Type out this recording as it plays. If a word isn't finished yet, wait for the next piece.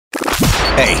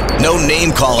Hey, no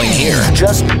name calling here.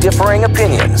 Just differing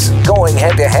opinions going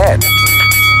head to head.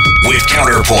 With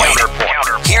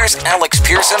Counterpoint. Here's Alex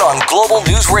Pearson on Global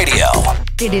News Radio.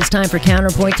 It is time for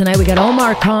Counterpoint. Tonight we got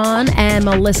Omar Khan and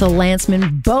Melissa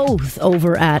Lantsman, both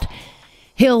over at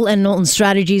Hill and Knowlton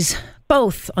Strategies,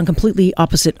 both on completely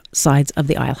opposite sides of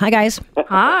the aisle. Hi, guys.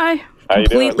 Hi.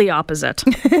 Completely opposite.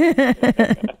 We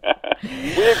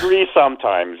agree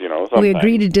sometimes, sometimes. We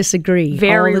agree to disagree.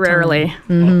 Very rarely.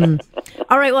 Mm-hmm.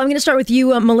 All right, well, I'm going to start with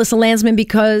you, Melissa Lantsman,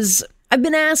 because I've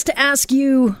been asked to ask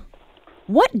you,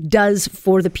 what does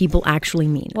For the People actually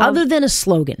mean, other than a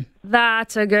slogan?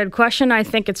 That's a good question. I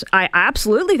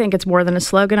absolutely think it's more than a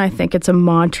slogan. I think it's a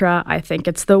mantra. I think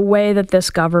it's the way that this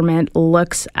government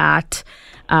looks at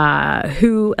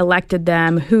who elected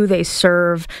them, who they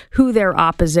serve, who their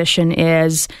opposition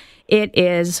is. It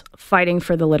is fighting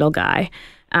for the little guy.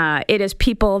 It is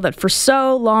people that for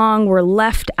so long were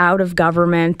left out of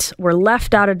government, were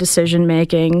left out of decision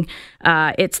making.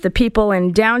 It's the people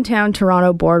in downtown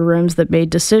Toronto boardrooms that made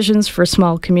decisions for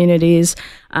small communities.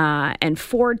 And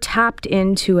Ford tapped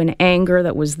into an anger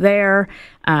that was there.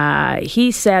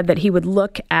 He said that he would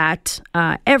look at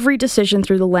every decision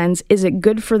through the lens, is it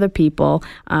good for the people?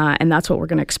 And that's what we're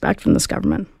going to expect from this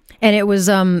government. And it was...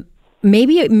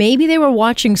 Maybe they were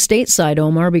watching stateside,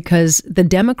 Omar, because the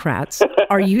Democrats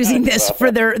are using this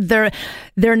for their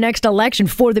next election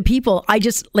for the people. I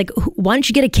just why don't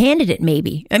you get a candidate?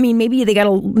 Maybe maybe they got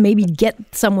to get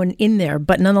someone in there,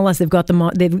 but nonetheless they've got the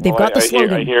got the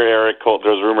slogan. I hear Eric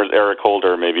Holder. There's rumors Eric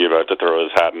Holder may be about to throw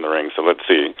his hat in the ring. So let's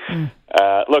see.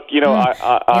 Look, I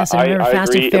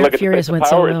agree. It's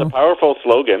a powerful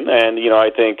slogan, and I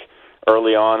think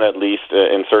early on, at least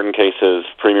in certain cases,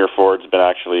 Premier Ford's been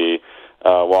actually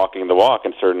walking the walk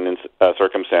in certain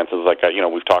circumstances.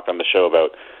 We've talked on the show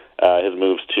about his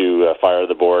moves to fire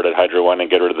the board at Hydro One and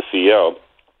get rid of the CEO.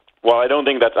 Well, I don't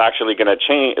think that's actually going to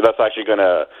change. That's actually going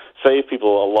to save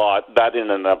people a lot. That in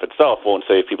and of itself won't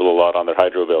save people a lot on their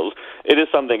hydro bills. It is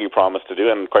something he promised to do,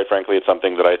 and quite frankly, it's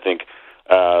something that I think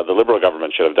the Liberal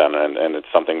government should have done, and it's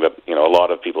something that a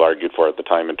lot of people argued for at the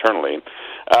time internally.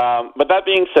 But that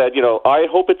being said, I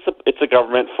hope it's a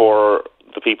government for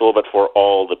the people, but for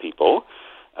all the people.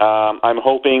 I'm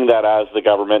hoping that as the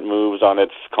government moves on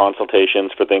its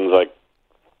consultations for things like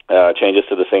changes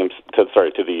to the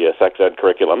sex ed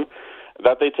curriculum,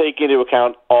 that they take into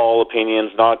account all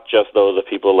opinions, not just those of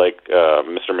people like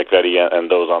Mr. McVetti and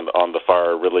those on the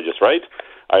far religious right.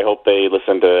 I hope they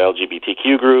listen to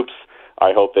LGBTQ groups.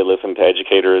 I hope they listen to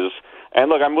educators. And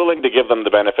look, I'm willing to give them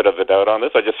the benefit of the doubt on this.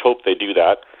 I just hope they do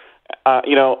that.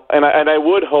 And I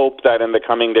would hope that in the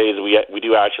coming days we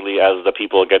do actually, as the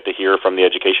people, get to hear from the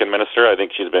education minister. I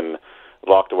think she's been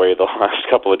locked away the last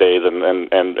couple of days and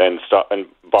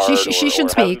barred. She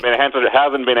should speak.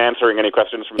 Hasn't been answering any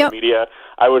questions from the media.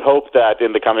 I would hope that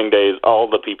in the coming days all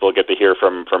the people get to hear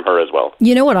from her as well.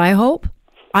 You know what I hope?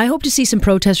 I hope to see some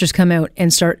protesters come out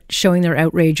and start showing their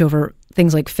outrage over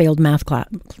things like failed math class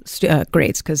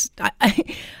grades, because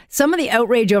some of the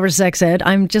outrage over sex ed,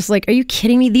 I'm just like, are you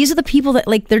kidding me? These are the people that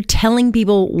they're telling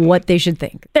people what they should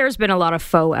think. There's been a lot of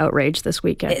faux outrage this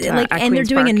weekend, at and they're Queen's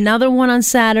doing Park. another one on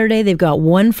Saturday. They've got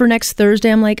one for next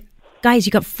Thursday. I'm like, guys,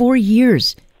 you got 4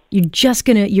 years.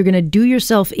 You're gonna do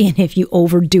yourself in if you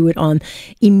overdo it on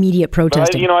immediate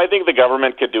protesting. I think the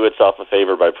government could do itself a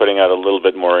favor by putting out a little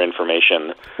bit more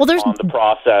information on the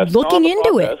process.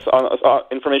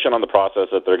 Information on the process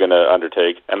that they're going to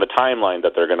undertake and the timeline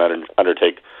that they're going to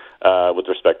undertake with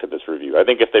respect to this review. I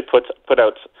think if they put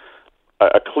out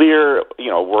a clear,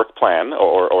 work plan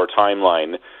or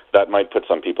timeline, that might put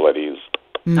some people at ease.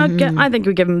 Mm-hmm. I think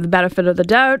we give them the benefit of the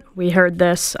doubt. We heard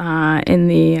this in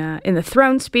the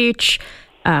throne speech.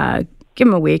 Give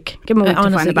them a week. Give them a week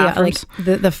to find the bathrooms.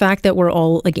 The fact that we're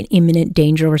all in imminent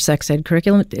danger over sex ed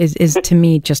curriculum is to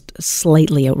me just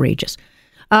slightly outrageous.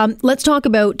 Let's talk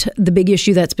about the big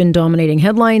issue that's been dominating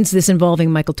headlines, this involving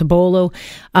Michael Tibolo.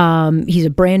 He's a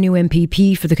brand new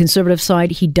MPP for the Conservative side.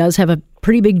 He does have a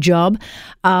pretty big job,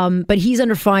 but he's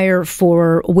under fire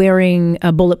for wearing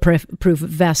a bulletproof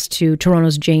vest to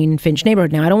Toronto's Jane Finch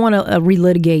neighborhood. Now, I don't want to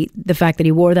relitigate the fact that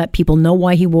he wore that. People know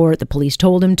why he wore it. The police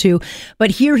told him to. But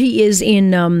here he is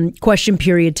in question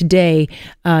period today,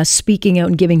 speaking out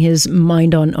and giving his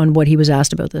mind on what he was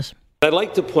asked about this. I'd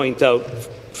like to point out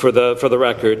for the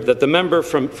record that the member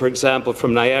for example,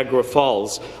 from Niagara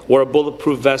Falls wore a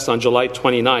bulletproof vest on July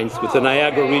 29th with the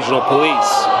Niagara Regional Police.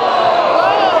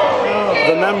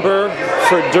 The member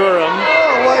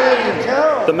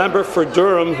for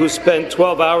Durham, who spent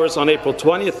 12 hours on April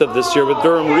 20th of this year with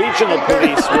Durham Regional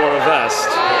Police, wore a vest.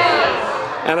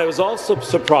 And I was also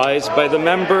surprised by the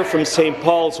member from St.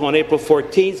 Paul's who on April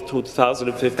 14th,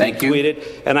 2015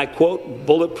 tweeted, and I quote,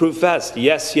 bulletproof vest.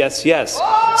 Yes, yes, yes.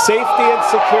 Safety and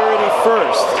security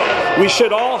first. We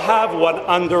should all have one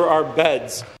under our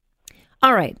beds.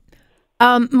 All right.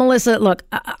 Melissa, look,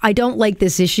 I don't like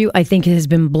this issue. I think it has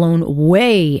been blown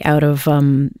way out of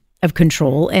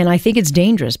control. And I think it's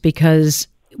dangerous because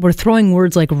we're throwing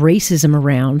words like racism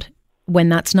around when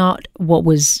that's not what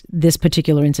was this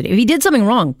particular incident. If he did something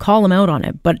wrong, call him out on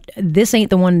it. But this ain't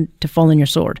the one to fall on your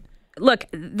sword. Look,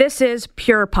 this is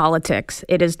pure politics.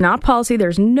 It is not policy.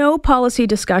 There's no policy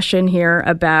discussion here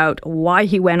about why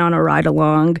he went on a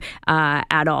ride-along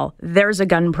at all. There's a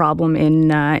gun problem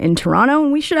in Toronto,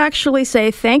 and we should actually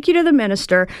say thank you to the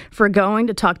minister for going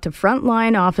to talk to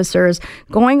frontline officers,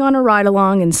 going on a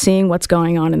ride-along and seeing what's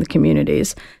going on in the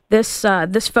communities. This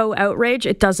faux outrage,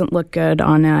 it doesn't look good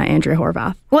on Andrea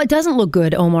Horwath. Well, it doesn't look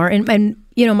good, Omar. And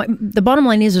you know, the bottom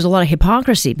line is there's a lot of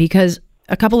hypocrisy because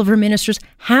a couple of her ministers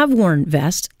have worn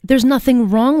vests. There's nothing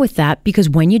wrong with that because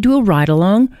when you do a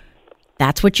ride-along,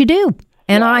 that's what you do.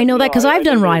 And I know that because I've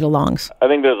done ride-alongs. I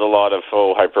think there's a lot of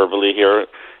faux hyperbole here.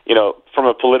 You know, from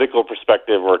a political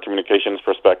perspective or a communications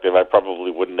perspective, I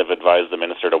probably wouldn't have advised the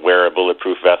minister to wear a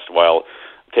bulletproof vest while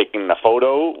taking a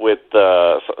photo with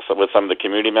some of the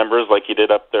community members like he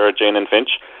did up there at Jane and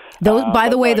Finch. By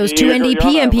the way, those two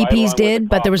NDP MPPs did,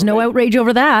 but there was no outrage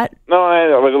over that. No,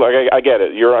 I get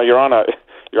it. You're on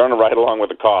a ride along with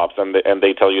the cops, and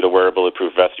they tell you to wear a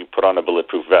bulletproof vest. You put on a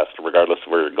bulletproof vest, regardless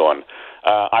of where you're going.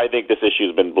 I think this issue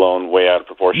has been blown way out of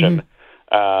proportion.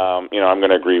 Mm-hmm. I'm going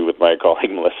to agree with my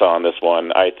colleague Melissa on this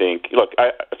one. I think, look,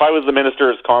 if I was the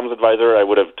minister's comms advisor, I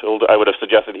would have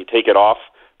suggested he take it off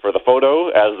for the photo,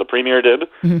 as the premier did.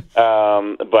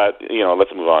 Mm-hmm. But,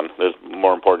 let's move on. There's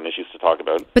more important issues to talk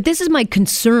about. But this is my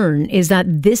concern, is that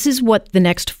this is what the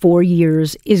next 4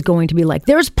 years is going to be like.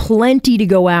 There's plenty to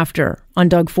go after on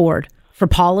Doug Ford for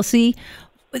policy.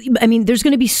 I mean, there's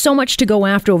going to be so much to go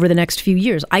after over the next few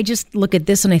years. I just look at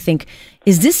this and I think,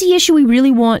 is this the issue we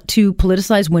really want to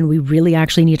politicize when we really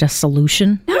actually need a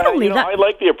solution? Not only that, I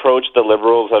like the approach the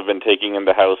Liberals have been taking in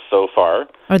the House so far.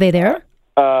 Are they there?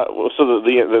 So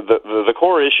the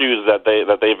core issues that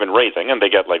they've been raising, and they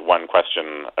get like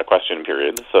a question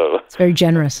period. So it's very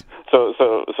generous.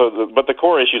 But the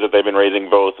core issues that they've been raising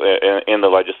both in the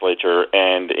legislature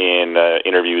and in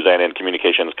interviews and in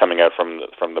communications coming out from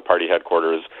the party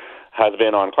headquarters has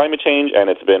been on climate change and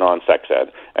it's been on sex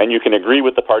ed. And you can agree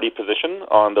with the party position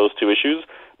on those two issues,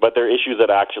 but they're issues that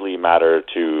actually matter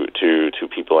to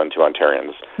people and to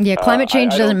Ontarians. Yeah, climate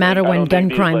change doesn't matter when gun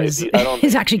crime is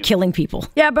actually killing people.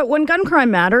 Yeah, but when gun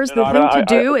crime matters, the thing to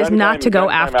do is not to go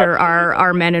after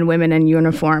our men and women in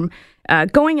uniform.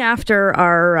 Going after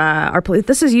our police,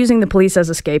 this is using the police as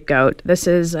a scapegoat. This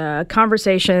is a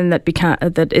conversation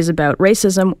that is about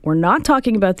racism. We're not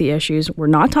talking about the issues. We're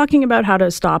not talking about how to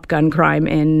stop gun crime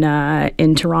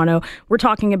in Toronto. We're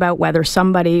talking about whether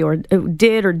somebody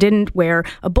did or didn't wear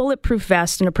a bulletproof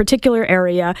vest in a particular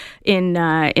area in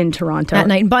Toronto at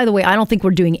night. And by the way, I don't think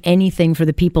we're doing anything for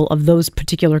the people of those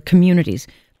particular communities,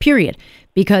 period.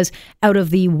 Because out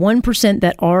of the 1%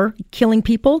 that are killing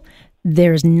people,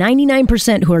 there's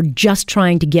 99% who are just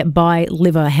trying to get by,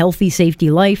 live a healthy,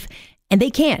 safety life, and they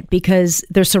can't because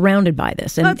they're surrounded by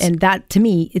this. And that, to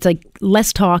me, it's like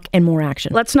less talk and more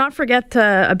action. Let's not forget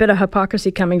a bit of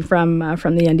hypocrisy coming from the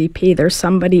NDP. There's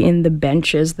somebody in the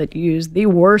benches that used the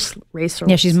worst racial slur.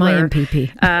 Yeah, she's my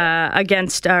MPP.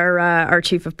 Against our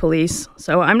chief of police.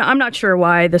 So I'm not sure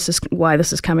why this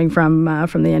is coming from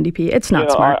the NDP. It's not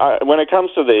smart. When it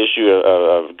comes to the issue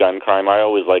of gun crime, I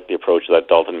always like the approach that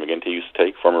Dalton McGuinty used to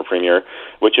take, former premier,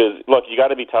 which is, look, you got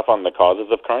to be tough on the causes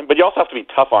of crime, but you also have to be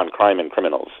tough on crime and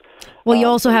criminals. Well, you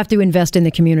also have to invest in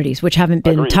the communities, which haven't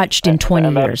been touched in 20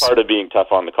 years. And that's part of being tough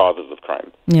on the causes of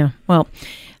crime. Yeah, well,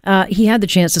 he had the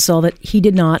chance to solve it. He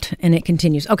did not, and it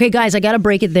continues. Okay, guys, I got to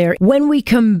break it there. When we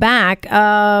come back,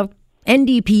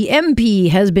 NDP MP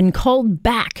has been called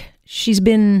back. She's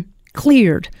been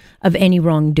cleared of any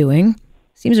wrongdoing.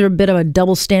 Seems a bit of a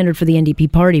double standard for the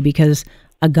NDP party because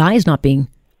a guy is not being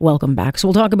welcome back. So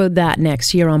we'll talk about that next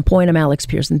here on Point. I'm Alex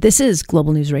Pearson. This is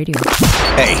Global News Radio.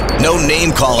 Hey, no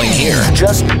name calling here.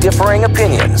 Just differing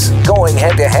opinions going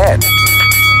head to head.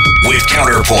 With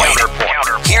Counterpoint.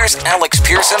 Here's Alex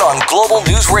Pearson on Global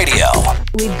News Radio.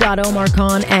 We've got Omar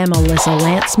Khan and Melissa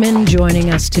Lantsman joining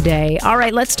us today. All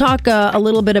right, let's talk a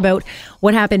little bit about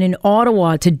what happened in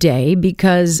Ottawa today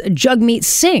because Jagmeet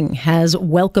Singh has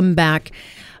welcomed back,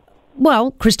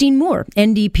 Christine Moore,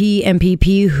 NDP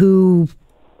MPP, who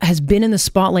has been in the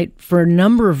spotlight for a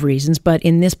number of reasons, but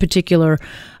in this particular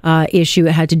issue,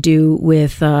 it had to do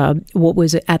with what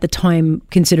was at the time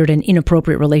considered an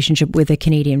inappropriate relationship with a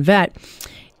Canadian vet.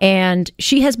 And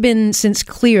she has been since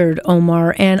cleared,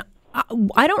 Omar, and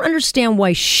I don't understand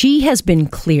why she has been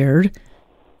cleared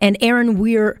and Aaron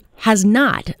Weir has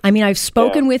not. I mean, I've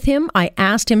spoken with him. I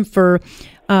asked him for...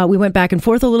 we went back and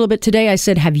forth a little bit today. I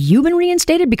said, have you been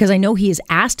reinstated? Because I know he is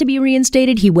asked to be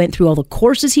reinstated. He went through all the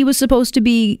courses he was supposed to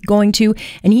be going to.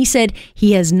 And he said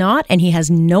he has not, and he has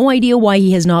no idea why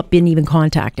he has not been even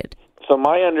contacted. So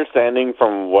my understanding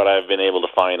from what I've been able to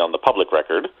find on the public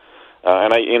record,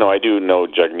 and I do know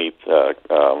Jagmeet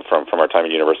from our time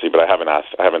at university, but I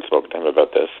haven't spoken to him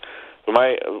about this. But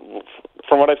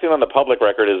from what I've seen on the public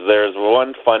record is there's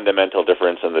one fundamental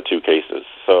difference in the two cases.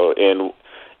 So in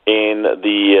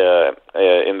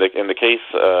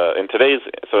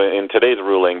today's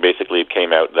ruling, basically it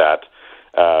came out that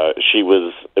it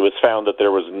was found that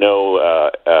there was no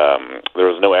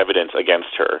evidence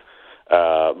against her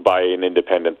by an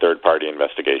independent third-party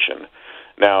investigation.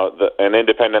 Now, an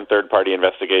independent third-party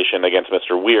investigation against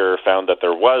Mr. Weir found that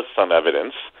there was some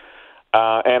evidence,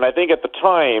 and I think at the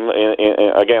time,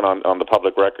 again on the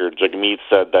public record, Jagmeet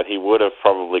said that he would have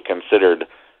probably considered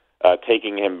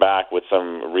taking him back with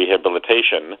some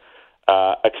rehabilitation,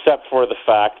 except for the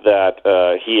fact that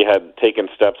he had taken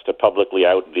steps to publicly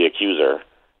out the accuser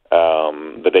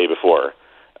the day before,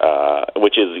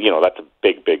 which is, that's a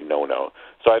big, big no-no.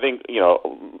 So I think,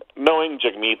 knowing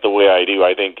Jagmeet the way I do,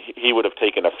 I think he would have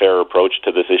taken a fair approach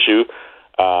to this issue.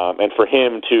 And for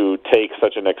him to take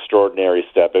such an extraordinary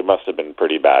step, it must have been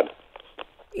pretty bad.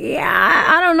 Yeah,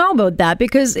 I don't know about that,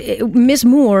 because Miss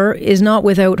Moore is not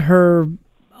without her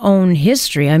own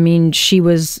history. I mean,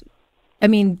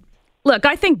 look,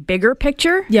 I think bigger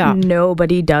picture,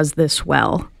 nobody does this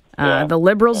well. The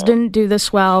Liberals didn't do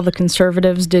this well. The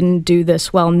Conservatives didn't do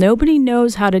this well. Nobody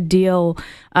knows how to deal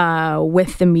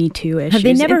with the Me Too issues. Have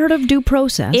they never heard of due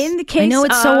process? In the case, I know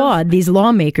it's so odd. These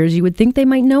lawmakers, you would think they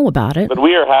might know about it. But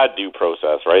Weir had due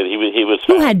process, right? He was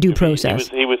found, who had due process?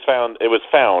 He was found. It was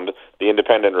found. The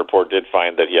independent report did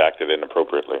find that he acted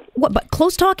inappropriately. What? But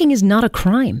close talking is not a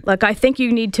crime. Look, I think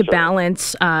you need to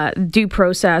balance due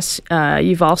process.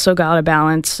 You've also got to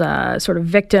balance sort of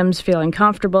victims feeling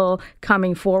comfortable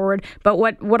coming forward. But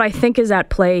what I think is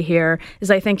at play here is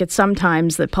I think it's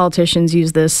sometimes that politicians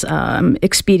use this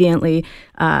expediently.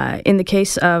 In the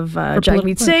case of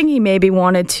Jagmeet Singh, he maybe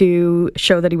wanted to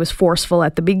show that he was forceful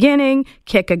at the beginning,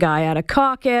 kick a guy out of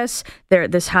caucus.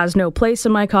 This has no place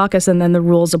in my caucus, and then the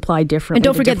rules apply differently. And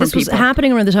don't forget, this was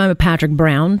happening around the time of Patrick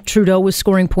Brown. Trudeau was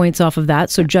scoring points off of that,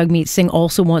 so Jagmeet Singh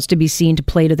also wants to be seen to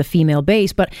play to the female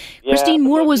base. But Christine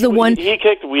Moore was the one... He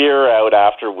kicked Weir out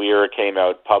after Weir came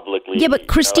out publicly. Yeah, but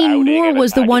Christine Moore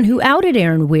was the one who outed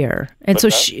Aaron Weir. And so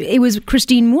it was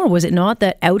Christine Moore, was it not,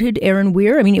 that outed Aaron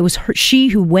Weir? I mean, it was she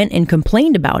who went and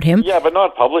complained about him. Yeah, but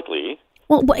not publicly.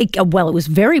 Well, it was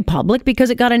very public because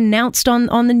it got announced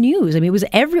on the news. I mean,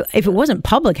 if it wasn't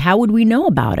public, how would we know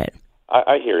about it?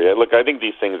 I hear you. Look, I think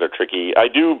these things are tricky. I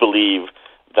do believe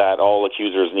that all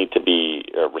accusers need to be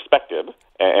respected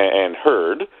and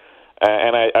heard.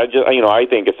 And I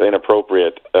think it's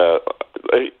inappropriate.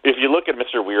 If you look at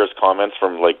Mr. Weir's comments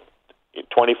from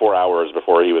 24 hours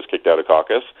before he was kicked out of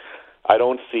caucus, I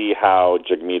don't see how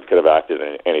Jagmeet could have acted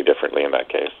any differently in that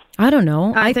case. I don't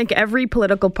know. I think every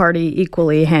political party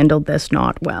equally handled this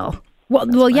not well.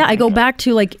 Well, yeah, I go back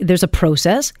to there's a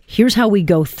process. Here's how we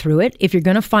go through it. If you're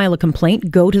going to file a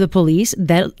complaint, go to the police.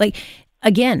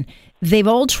 Again, they've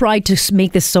all tried to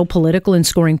make this so political and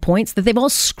scoring points that they've all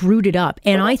screwed it up.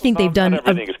 And I think they've done...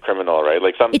 everything is criminal, right?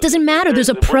 It doesn't matter. There's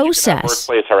a process.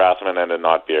 Workplace harassment and it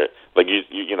not be...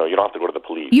 you don't have to go to the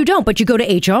police. You don't, but you go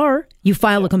to HR, you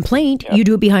file a complaint, you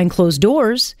do it behind closed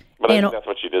doors. But I think that's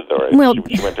what she did, though, right? Well,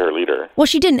 she went to her leader. Well,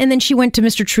 she didn't, and then she went to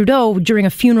Mr. Trudeau during a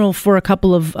funeral for a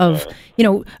couple of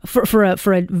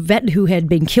for a vet who had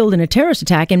been killed in a terrorist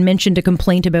attack, and mentioned a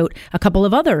complaint about a couple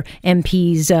of other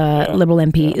MPs, Liberal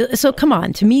MP. Yeah. So come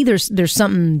on, to me, there's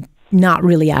something not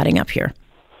really adding up here.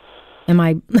 Am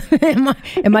I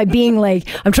being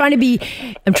I'm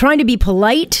trying to be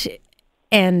polite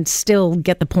and still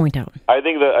get the point out? I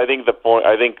think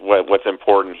what's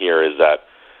important here is that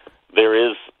there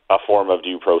is a form of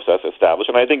due process established,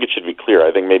 and I think it should be clear.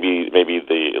 I think maybe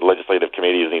the legislative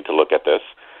committees need to look at this,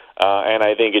 and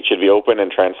I think it should be open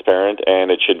and transparent,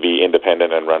 and it should be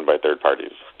independent and run by third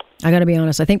parties. I got to be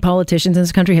honest. I think politicians in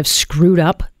this country have screwed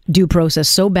up due process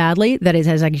so badly that it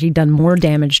has actually done more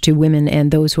damage to women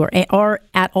and those who are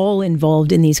at all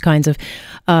involved in these kinds of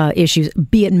issues,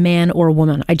 be it man or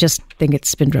woman. I just think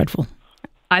it's been dreadful.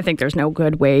 I think there's no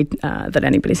good way that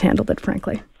anybody's handled it,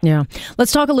 frankly. Yeah.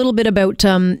 Let's talk a little bit about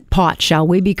pot, shall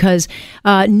we? Because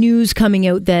news coming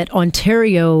out that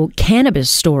Ontario cannabis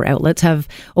store outlets have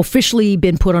officially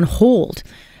been put on hold.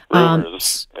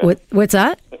 Rumors. What's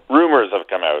that? Rumors have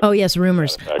come out. Oh, yes,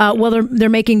 rumors. Well, they're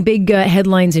making big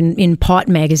headlines in pot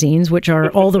magazines, which are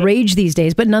all the rage these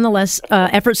days. But nonetheless,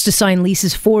 efforts to sign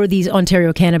leases for these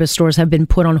Ontario cannabis stores have been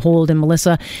put on hold. And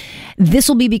Melissa, this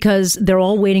will be because they're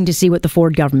all waiting to see what the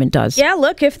Ford government does. Yeah,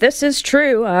 look, if this is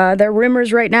true, there are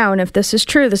rumors right now. And if this is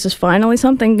true, this is finally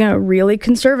something really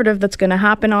conservative that's going to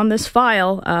happen on this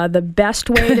file. The best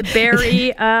way to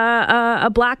bury a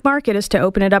black market is to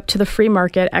open it up to the free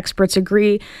market. Experts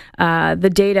agree.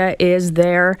 The data is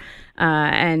there,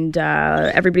 and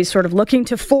everybody's sort of looking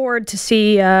to Ford to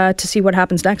see what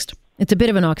happens next. It's a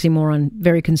bit of an oxymoron,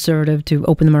 very conservative to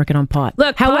open the market on pot.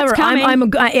 Look, however,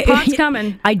 pot's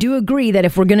coming. I do agree that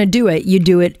if we're going to do it, you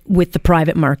do it with the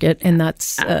private market, and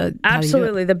that's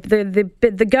absolutely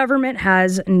the government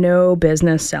has no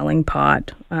business selling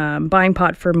pot. Buying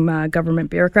pot from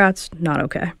government bureaucrats, not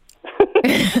okay.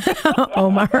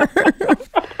 Omar.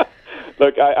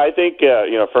 Look, I think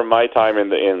from my time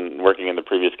in working in the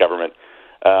previous government,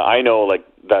 I know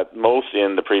that most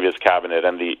in the previous cabinet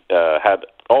and had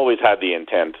always had the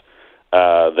intent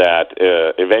that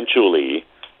eventually,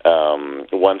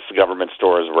 once government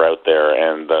stores were out there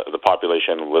and the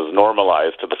population was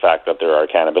normalized to the fact that there are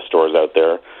cannabis stores out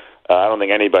there, I don't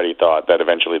think anybody thought that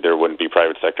eventually there wouldn't be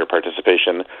private sector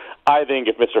participation. I think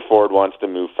if Mr. Ford wants to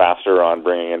move faster on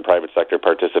bringing in private sector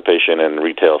participation in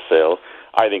retail sale,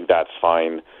 I think that's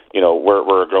fine.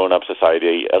 We're a grown-up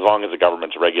society. As long as the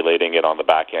government's regulating it on the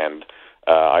back end,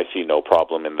 I see no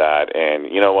problem in that.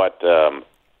 And you know what?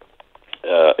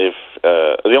 If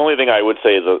the only thing I would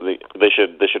say is that they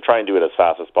should try and do it as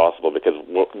fast as possible, because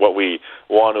what we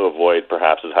want to avoid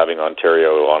perhaps is having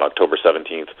Ontario on October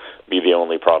 17th be the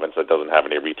only province that doesn't have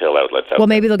any retail outlets out. Well,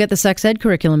 maybe they'll get the sex ed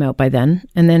curriculum out by then,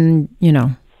 and then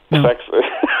no.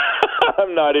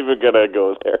 I'm not even going to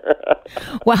go there.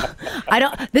 Well,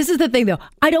 this is the thing, though.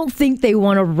 I don't think they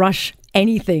want to rush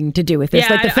anything to do with this,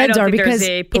 like the feds are, because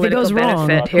if it goes wrong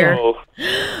here.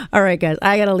 All right, guys,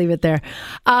 I got to leave it there.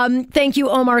 Thank you,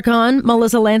 Omar Khan.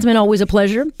 Melissa Landsman, always a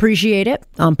pleasure. Appreciate it.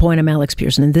 On Point, I'm Alex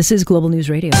Pearson, and this is Global News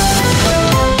Radio.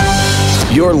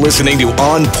 You're listening to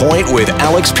On Point with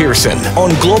Alex Pearson on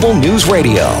Global News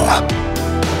Radio.